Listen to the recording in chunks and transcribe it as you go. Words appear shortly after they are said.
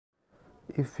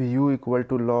If u equal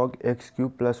to log x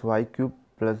cube plus y cube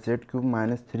plus z cube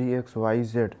minus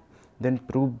 3xyz, then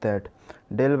prove that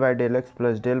del by del x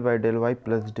plus del by del y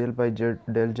plus del by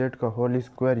del z का whole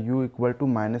square u equal to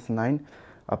 -9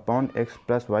 upon x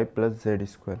plus Y plus Z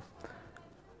square.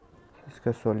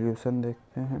 इसका solution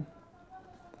देखते हैं।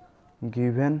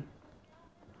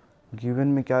 Given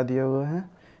में क्या दिया हुआ है,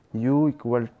 u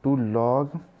equal to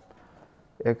log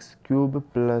x cube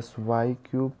plus Y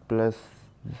cube plus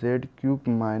Z cube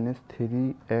minus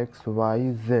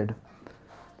 3xyz।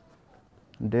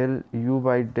 Del u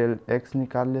by del x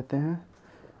निकाल लेते हैं।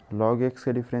 log x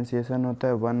का डिफ्रेंशिएशन होता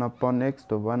है 1 अपॉन एक्स,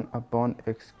 तो 1 upon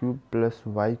x cube plus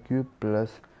Y cube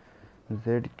plus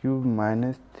Z cube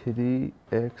minus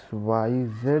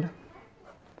 3xyz।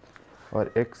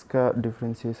 और x का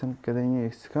differentiation करेंगे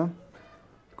x का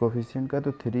कोफिशिएंट का,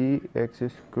 तो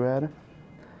 3x²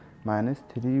 माइनस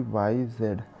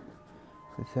 3yz।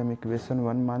 इसे हम इक्वेशन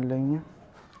 1 मान लेंगे।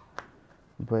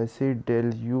 वैसे ही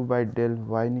del u by del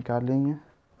y निकालेंगे,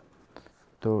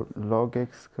 तो log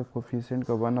x का कोफिशिएंट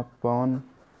का 1 upon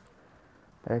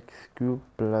x cube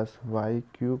plus Y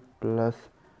cube plus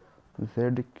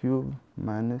Z cube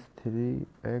minus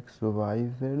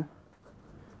 3xyz।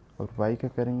 और y का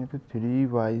करेंगे तो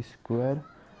 3y²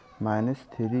 माइनस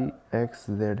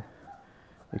 3xz।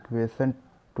 इक्वेशन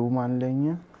 2 मान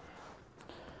लेंगे।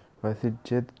 वैसे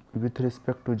z with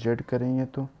respect to z करेंगे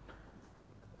तो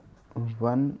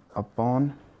 1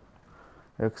 upon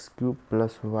x cube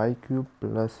plus Y cube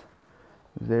plus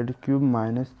Z cube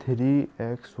minus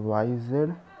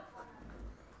 3xyz।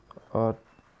 और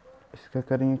इसका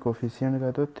करेंगे कोफिशिएंट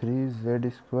का, तो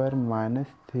 3z²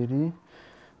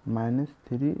 माइनस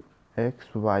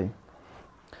 3xy।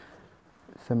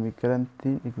 समीकरण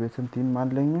 3 इक्वेशन 3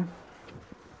 मान लेंगे।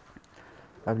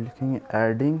 अब लिखेंगे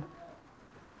adding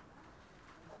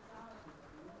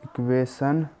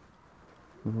equation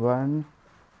 1,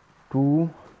 2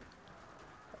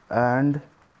 and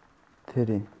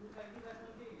 3।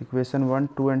 Equation 1,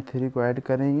 2 and 3 को ऐड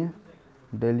करेंगे।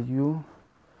 Del u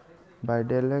by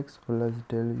del x plus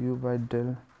del u by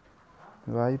del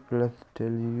Y plus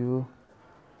del u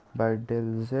by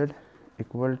del Z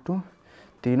equal to,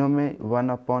 तीनों में 1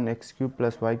 upon x cube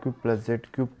plus Y cube plus Z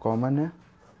cube common है,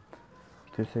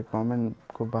 तो इसे common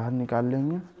को बाहर निकाल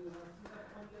लेंगे।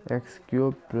 X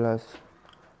cube plus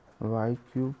Y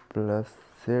cube plus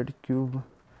Z cube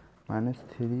minus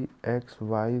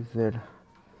 3xyz।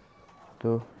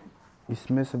 तो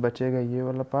इसमें से बचेगा ये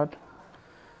वाला पार्ट,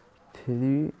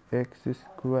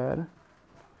 3x²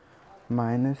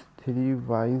 माइनस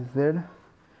 3yz।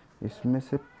 इसमें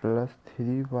से plus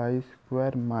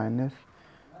 3y² minus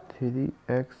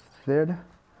 3xz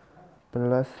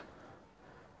plus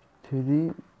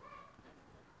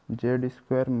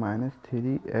 3z² minus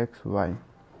 3xy,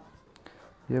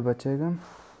 ये बचेगा।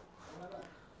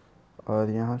 और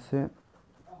यहाँ से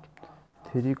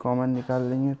 3 कॉमन निकाल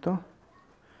लेंगे, तो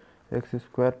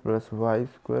x² plus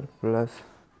y² plus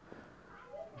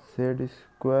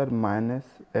z² minus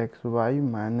xy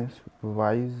minus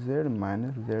yz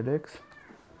minus zx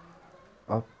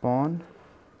upon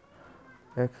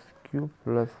x cube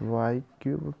plus Y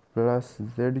cube plus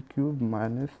Z cube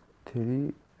minus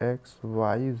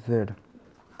 3xyz।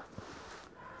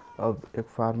 अब एक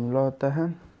फार्मूला होता है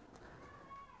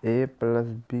a plus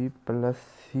B plus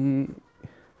C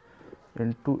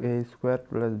into a²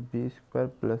 plus b²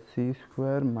 plus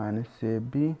c² minus A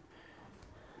B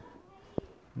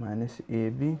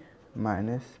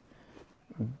minus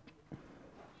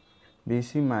B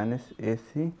C minus A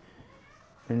C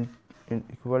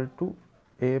equal to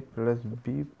a plus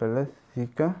B plus सी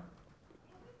का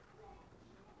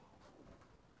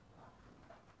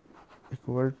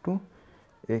equal to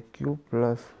a cube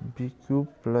plus B cube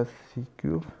plus C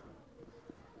cube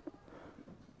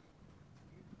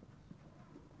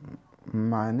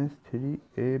minus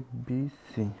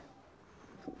 3abc।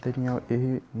 तो यहाँ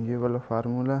ये वाला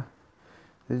formula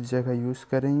इस जगह use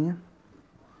करेंगे,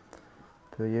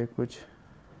 तो ये कुछ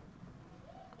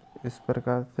इस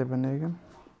प्रकार से बनेगा।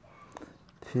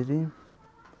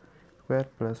 3²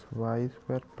 plus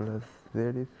y² plus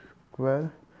z²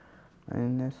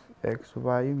 minus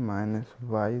xy minus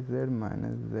yz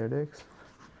minus zx।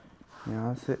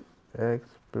 यहाँ से x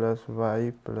plus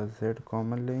y plus z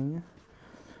common लेंगे,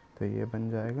 तो ये बन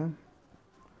जाएगा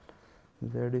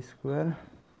z²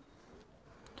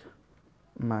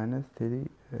 minus 3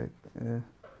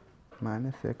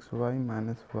 minus xy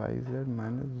minus yz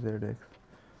minus zx।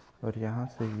 और यहाँ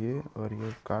से ये और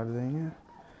ये काट देंगे,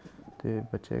 तो ये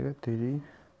बचेगा 3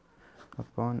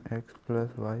 upon x plus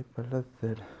Y plus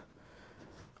Z.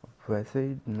 वैसे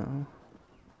ही ना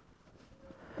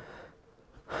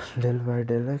del Y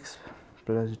del x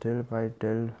plus del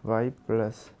Y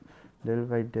plus del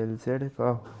Y del Z का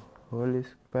whole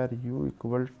square you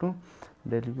equal to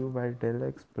del you by del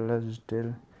x plus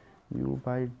del you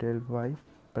by del Y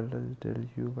plus del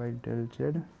you by del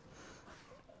Z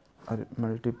और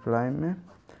multiply में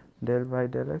del by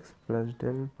del x plus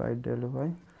del by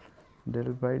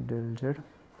del Z.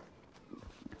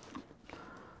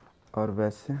 और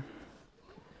वैसे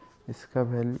इसका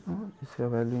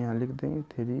value यहाँ लिख देंगे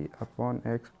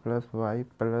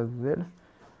 3/x+y+z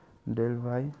del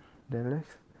Y del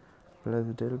x plus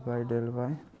del by del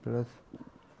Y plus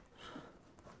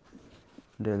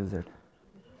del Z.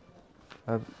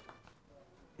 अब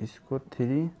इसको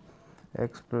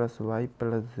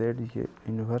 3x+y+z ये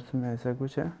इन्वर्स में ऐसा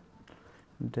कुछ है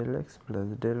del x plus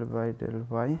del Y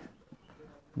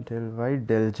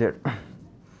del Z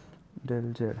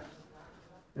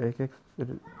एक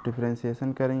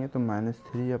डिफ्रेंशिएशन करेंगे तो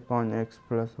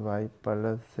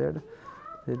 -3/x+y+z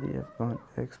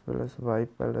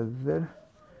 3/x+y+z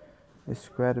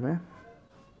स्क्वायर में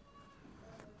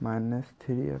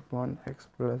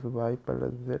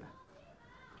 -3/x+y+z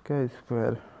का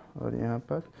स्क्वायर और यहाँ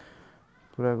पर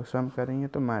पूरा सम करेंगे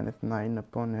तो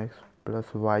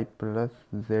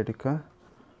 -9/x+y+z का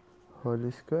होल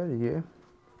स्क्वायर। ये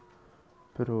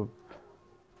प्रूफ